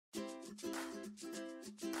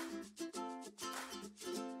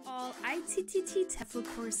All ITTT TEFL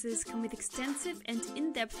courses come with extensive and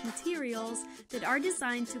in-depth materials that are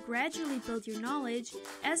designed to gradually build your knowledge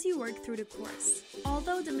as you work through the course.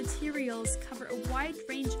 Although the materials cover a wide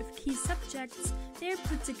range of key subjects, they are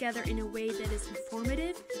put together in a way that is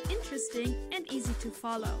informative, interesting, and easy to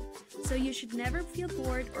follow, so you should never feel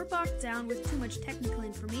bored or bogged down with too much technical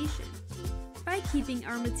information. By keeping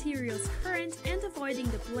our materials current and avoiding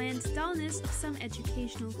the bland dullness of some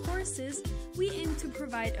educational courses, we aim to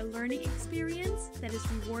provide a learning experience that is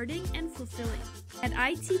rewarding and fulfilling. At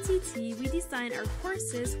ITTT, we design our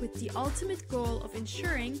courses with the ultimate goal of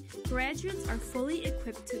ensuring graduates are fully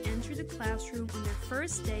equipped to enter the classroom on their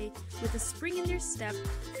first day with a spring in their step,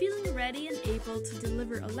 feeling ready and able to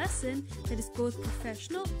deliver a lesson that is both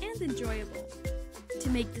professional and enjoyable. To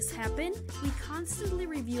make this happen, we constantly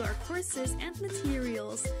review our courses and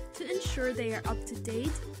materials to ensure they are up to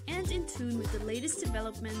date and in tune with the latest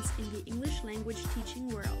developments in the English language teaching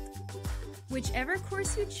world. Whichever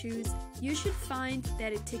course you choose, you should find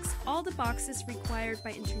that it ticks all the boxes required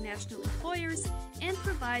by international employers and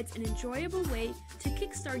provides an enjoyable way to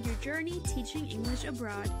kickstart your journey teaching English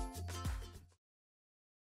abroad.